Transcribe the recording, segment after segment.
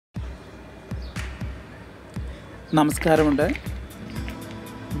നമസ്കാരമുണ്ട്.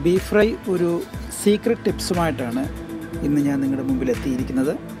 Beef fry ഒരു secret ടിപ്സുമായിട്ടാണ് ഇന്ന് ഞാൻ നിങ്ങളുടെ മുമ്പിൽ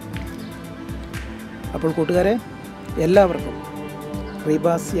എത്തിയിരിക്കുന്നത്. അപ്പോൾ കൂട്ടുകാരെ, എല്ലാവർക്കും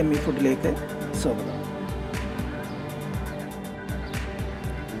റീബാസ്യമ്മി ഫുഡിലേക്ക് സ്വാഗതം.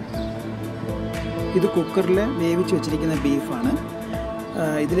 ഇത് കുക്കറിൽ വേവിച്ച് വെച്ചിരിക്കുന്ന ബീഫാണ്.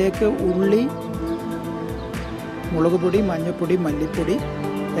 ഇതിലേക്ക് ഉള്ളി, മുളക് പൊടി, മഞ്ഞൾപ്പൊടി, മല്ലിപ്പൊടി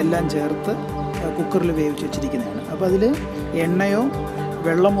എല്ലാം ചേർത്ത് കുക്കറിൽ വേവിച്ച് വെച്ചിരിക്കുന്നതാണ്. അപ്പോൾ അതിൽ എണ്ണയോ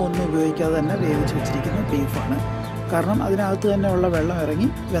വെള്ളമോ ഒന്നും ഉപയോഗിക്കാതെ തന്നെ വേവിച്ച് വെച്ചിരിക്കുന്ന ബീഫാണ്. കാരണം അതിനകത്ത് തന്നെ ഉള്ള വെള്ളം ഇറങ്ങി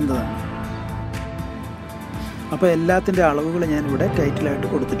വെന്തതാണ്. അപ്പോൾ എല്ലാത്തിൻ്റെ അളവുകൾ ഞാനിവിടെ ടൈറ്റിലായിട്ട്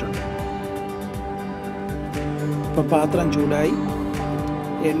കൊടുത്തിട്ടുണ്ട്. അപ്പോൾ പാത്രം ചൂടായി,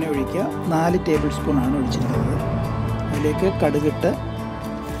 എണ്ണ ഒഴിക്കുക. 4 ടേബിൾ സ്പൂണാണ് ഒഴിച്ചിരിക്കുന്നത്. അതിലേക്ക് കടുകിട്ട്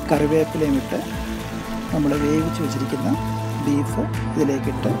കറിവേപ്പിലയും ഇട്ട് നമ്മൾ വേവിച്ച് വെച്ചിരിക്കുന്ന ബീഫ്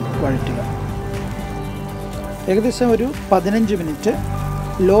ഇതിലേക്കിട്ട് വഴറ്റുക. ഏകദേശം ഒരു 15 മിനിറ്റ്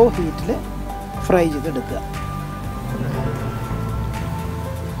ലോ ഹീറ്റിൽ ഫ്രൈ ചെയ്തെടുക്കുക.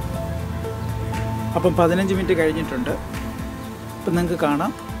 അപ്പം 15 മിനിറ്റ് കഴിഞ്ഞിട്ടുണ്ട്. ഇപ്പം നിങ്ങൾക്ക്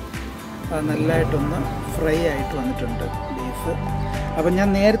കാണാം നല്ലതായിട്ടൊന്ന് ഫ്രൈ ആയിട്ട് വന്നിട്ടുണ്ട് ബീഫ്. അപ്പം ഞാൻ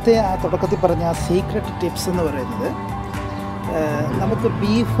നേരത്തെ തുടക്കത്തിൽ പറഞ്ഞ ആ സീക്രട്ട് ടിപ്സ് എന്ന് പറയുന്നത്, നമുക്ക്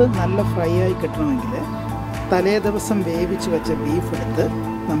ബീഫ് നല്ല ഫ്രൈ ആയി കിട്ടണമെങ്കിൽ തലേ ദിവസം വേവിച്ച് വെച്ച ബീഫ് എടുത്ത്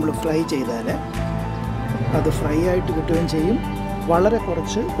നമ്മൾ ഫ്രൈ ചെയ്താൽ അത് ഫ്രൈ ആയിട്ട് കിട്ടുകയും ചെയ്യും. വളരെ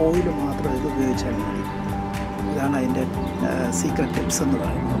കുറച്ച് ഓയിൽ മാത്രം ഇത് ഉപയോഗിച്ചാൽ മതി. ഇതാണ് അതിൻ്റെ സീക്രട്ട് ടിപ്സ് എന്ന്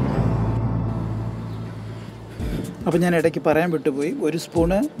പറയുന്നത്. അപ്പോൾ ഞാൻ ഇടയ്ക്ക് പറയാൻ വിട്ടുപോയി,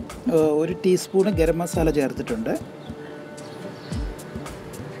 1 ടീസ്പൂണ് ഗരം മസാല ചേർത്തിട്ടുണ്ട്.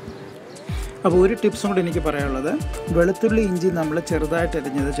 അപ്പോൾ ഒരു ടിപ്സും കൂടി എനിക്ക് പറയാനുള്ളത്, വെളുത്തുള്ളി ഇഞ്ചി നമ്മൾ ചെറുതായിട്ട്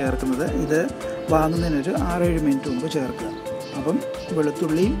അരിഞ്ഞത് ചേർക്കുന്നത് ഇത് വാങ്ങുന്നതിനൊരു 6-7 മിനിറ്റ് മുമ്പ് ചേർക്കുക. അപ്പം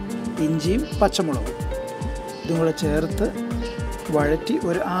വെളുത്തുള്ളിയും ഇഞ്ചിയും പച്ചമുളകും ഇതും കൂടെ ചേർത്ത് വഴറ്റി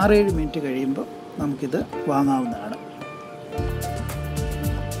ഒരു 6-7 മിനിറ്റ് കഴിയുമ്പോൾ നമുക്കിത് വാങ്ങാവുന്നതാണ്.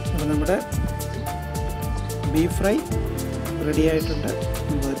 അപ്പോൾ നമ്മുടെ ബീഫ് ഫ്രൈ റെഡി ആയിട്ടുണ്ട്.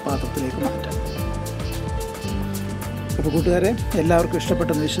 നമുക്കൊരു പാത്രത്തിലേക്ക് മാറ്റാം. അപ്പോൾ കൂട്ടുകാരെ, എല്ലാവർക്കും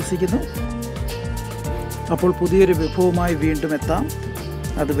ഇഷ്ടപ്പെട്ടെന്ന് വിശ്വസിക്കുന്നു. അപ്പോൾ പുതിയൊരു വിഭവമായി വീണ്ടും എത്താം.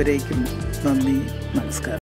 അതുവരേക്കും നന്ദി, നമസ്കാരം.